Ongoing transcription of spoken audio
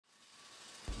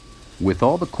With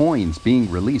all the coins being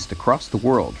released across the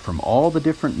world from all the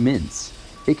different mints,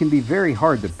 it can be very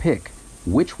hard to pick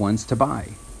which ones to buy.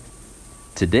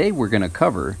 Today we're going to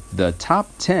cover the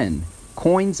top 10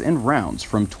 coins and rounds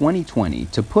from 2020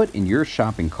 to put in your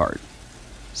shopping cart.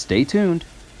 Stay tuned.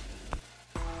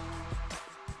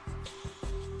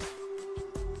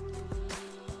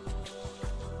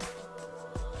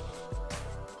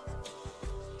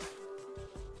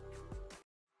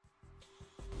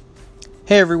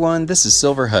 Hey everyone, this is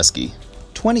Silver Husky.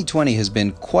 2020 has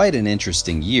been quite an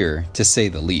interesting year, to say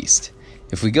the least.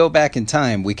 If we go back in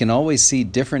time, we can always see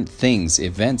different things,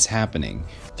 events happening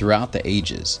throughout the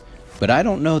ages. But I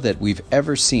don't know that we've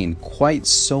ever seen quite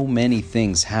so many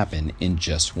things happen in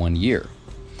just one year.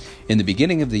 In the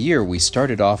beginning of the year, we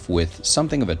started off with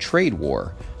something of a trade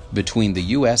war between the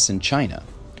US and China,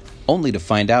 only to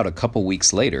find out a couple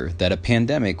weeks later that a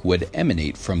pandemic would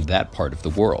emanate from that part of the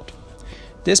world.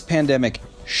 This pandemic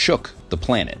shook the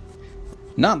planet.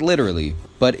 Not literally,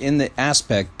 but in the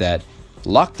aspect that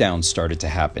lockdowns started to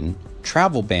happen,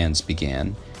 travel bans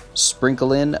began,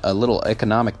 sprinkle in a little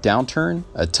economic downturn,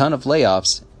 a ton of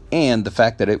layoffs, and the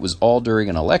fact that it was all during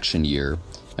an election year,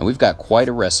 and we've got quite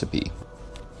a recipe.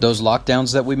 Those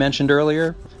lockdowns that we mentioned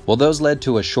earlier, well, those led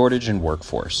to a shortage in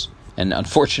workforce, and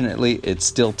unfortunately, it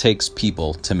still takes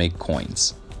people to make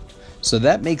coins. So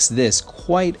that makes this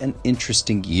quite an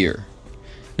interesting year.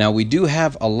 Now, we do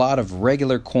have a lot of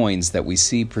regular coins that we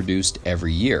see produced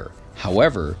every year.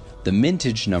 However, the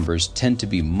mintage numbers tend to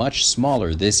be much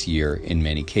smaller this year in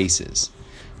many cases.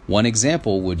 One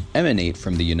example would emanate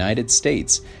from the United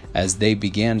States as they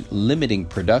began limiting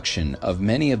production of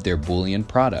many of their bullion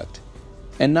product.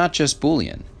 And not just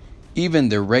bullion. Even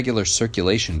their regular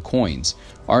circulation coins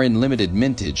are in limited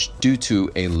mintage due to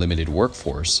a limited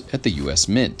workforce at the US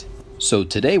Mint. So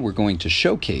today we're going to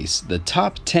showcase the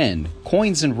top 10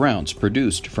 coins and rounds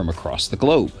produced from across the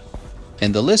globe.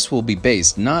 And the list will be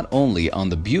based not only on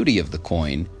the beauty of the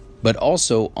coin, but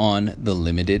also on the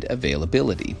limited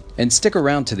availability. And stick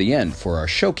around to the end for our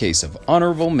showcase of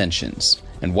honorable mentions.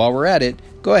 And while we're at it,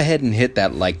 go ahead and hit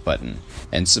that like button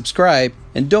and subscribe,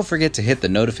 and don't forget to hit the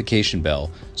notification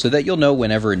bell so that you'll know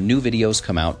whenever new videos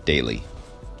come out daily.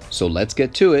 So let's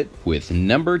get to it with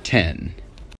number 10.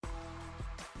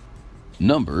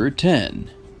 Number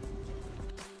 10.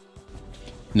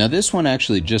 Now this one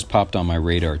actually just popped on my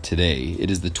radar today. It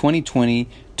is the 2020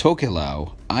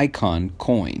 Tokelau Icon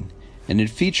coin, and it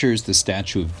features the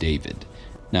statue of David.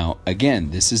 Now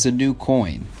again, this is a new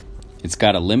coin. It's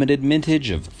got a limited mintage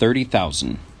of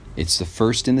 30,000. It's the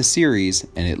first in the series,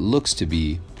 and it looks to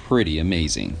be pretty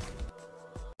amazing.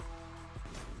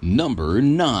 Number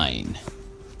 9.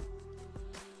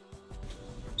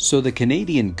 So the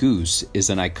Canadian goose is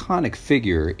an iconic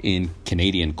figure in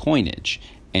Canadian coinage,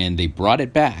 and they brought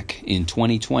it back in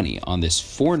 2020 on this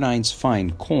 4/9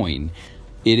 fine coin.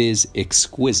 It is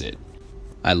exquisite.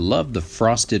 I love the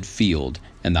frosted field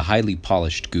and the highly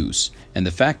polished goose, and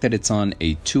the fact that it's on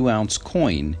a 2-ounce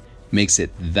coin makes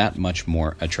it that much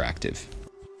more attractive.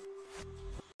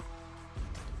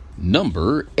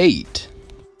 Number 8.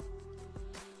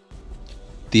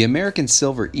 The American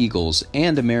Silver Eagles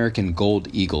and American Gold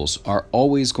Eagles are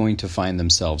always going to find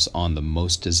themselves on the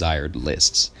most desired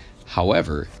lists.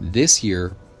 However, this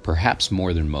year, perhaps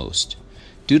more than most.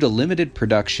 Due to limited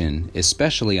production,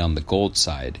 especially on the gold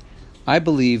side, I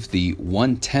believe the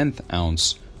 1/10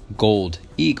 ounce Gold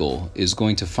Eagle is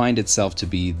going to find itself to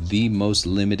be the most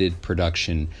limited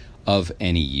production of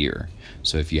any year.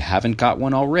 So if you haven't got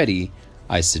one already,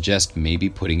 I suggest maybe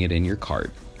putting it in your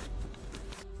cart.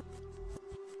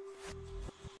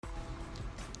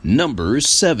 Number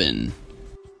 7.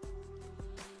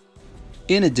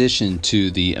 In addition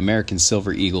to the American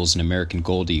Silver Eagles and American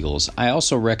Gold Eagles, I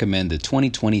also recommend the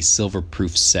 2020 Silver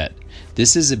Proof set.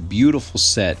 This is a beautiful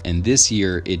set, and this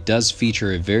year it does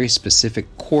feature a very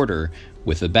specific quarter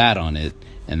with a bat on it,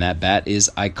 and that bat is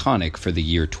iconic for the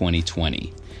year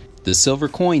 2020. The silver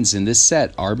coins in this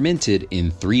set are minted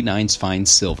in 3/9 fine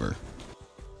silver.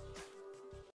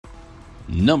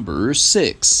 Number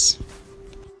 6.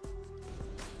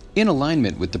 In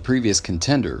alignment with the previous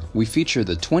contender, we feature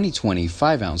the 2020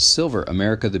 5-ounce silver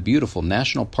America the Beautiful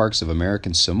National Parks of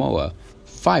American Samoa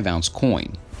 5-ounce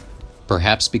coin.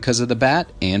 Perhaps because of the bat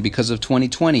and because of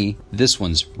 2020, this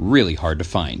one's really hard to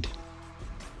find.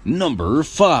 Number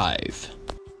 5.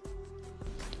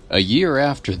 A year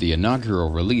after the inaugural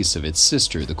release of its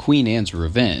sister, the Queen Anne's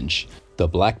Revenge, the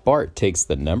Black Bart takes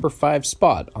the number 5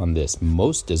 spot on this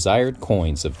most desired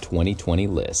coins of 2020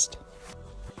 list.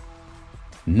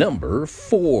 Number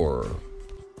 4.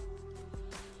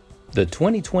 The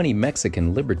 2020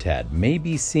 Mexican Libertad may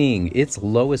be seeing its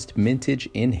lowest mintage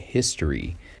in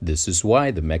history. This is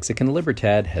why the Mexican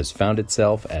Libertad has found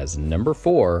itself as number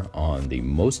 4 on the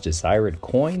most desired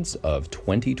coins of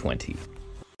 2020.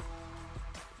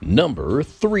 Number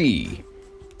 3.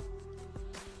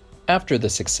 After the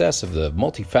success of the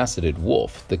multifaceted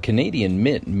wolf, the Canadian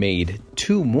Mint made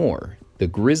 2 more, the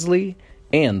Grizzly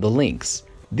and the Lynx.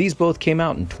 These both came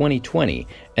out in 2020,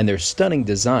 and their stunning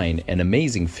design and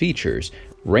amazing features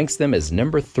ranks them as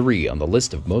number 3 on the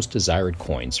list of most desired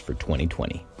coins for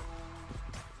 2020.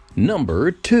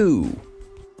 Number 2.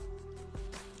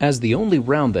 As the only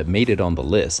round that made it on the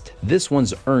list, this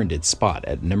one's earned its spot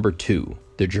at number 2,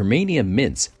 the Germania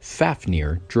Mint's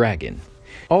Fafnir Dragon.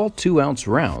 All 2-ounce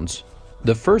rounds,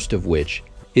 the first of which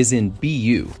is in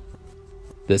BU,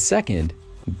 the second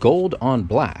gold on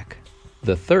black,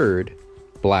 the third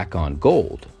black on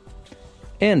gold,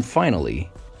 and finally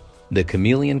the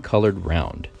chameleon-colored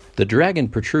round. The dragon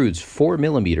protrudes 4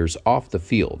 millimeters off the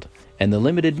field, and the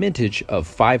limited mintage of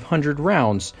 500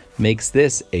 rounds makes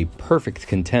this a perfect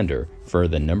contender for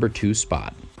the number 2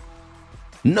 spot.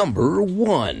 Number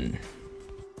 1.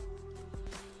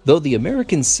 Though the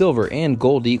American Silver and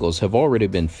Gold Eagles have already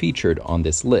been featured on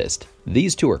this list,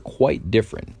 these two are quite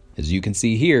different. As you can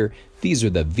see here, these are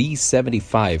the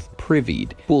V75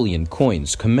 privied bullion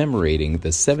coins commemorating the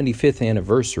 75th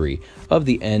anniversary of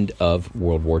the end of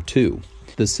World War II.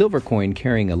 The silver coin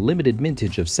carrying a limited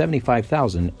mintage of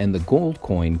 75,000 and the gold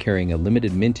coin carrying a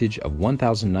limited mintage of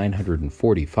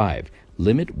 1,945,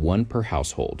 limit 1 per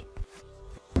household.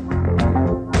 Everyone's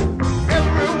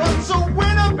a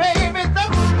winner, baby,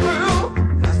 that's true.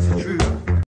 That's true.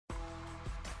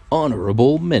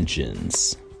 Honorable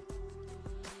mentions.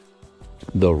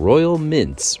 The Royal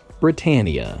Mints,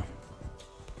 Britannia.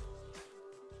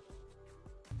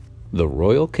 The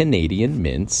Royal Canadian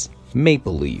Mints,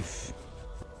 Maple Leaf.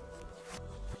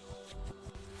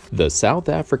 The South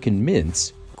African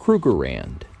Mints,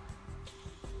 Krugerrand.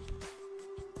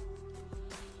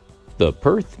 The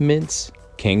Perth Mints,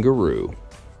 Kangaroo.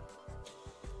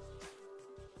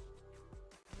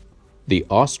 The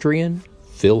Austrian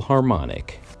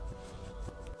Philharmonic.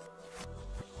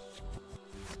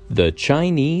 The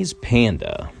Chinese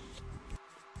Panda.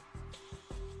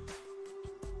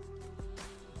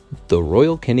 The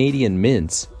Royal Canadian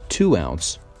Mint's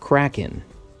 2-ounce Kraken.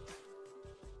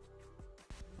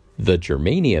 The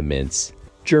Germania Mint's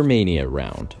Germania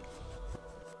Round.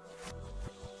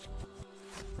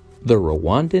 The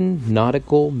Rwandan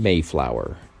Nautical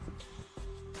Mayflower.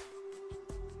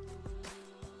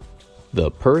 The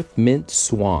Perth Mint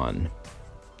Swan.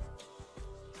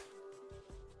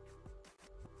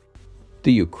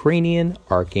 The Ukrainian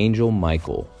Archangel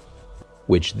Michael,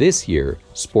 which this year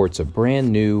sports a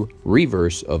brand new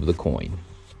reverse of the coin.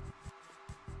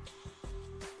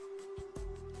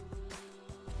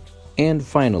 And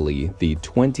finally, the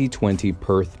 2020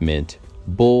 Perth Mint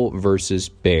Bull vs.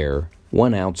 Bear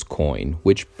 1-ounce coin,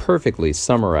 which perfectly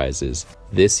summarizes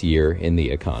this year in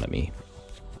the economy.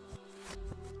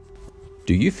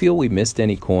 Do you feel we missed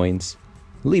any coins?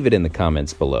 Leave it in the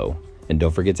comments below. And don't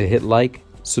forget to hit like,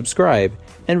 subscribe,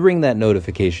 and ring that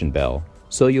notification bell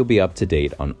so you'll be up to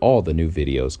date on all the new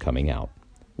videos coming out.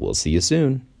 We'll see you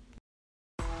soon.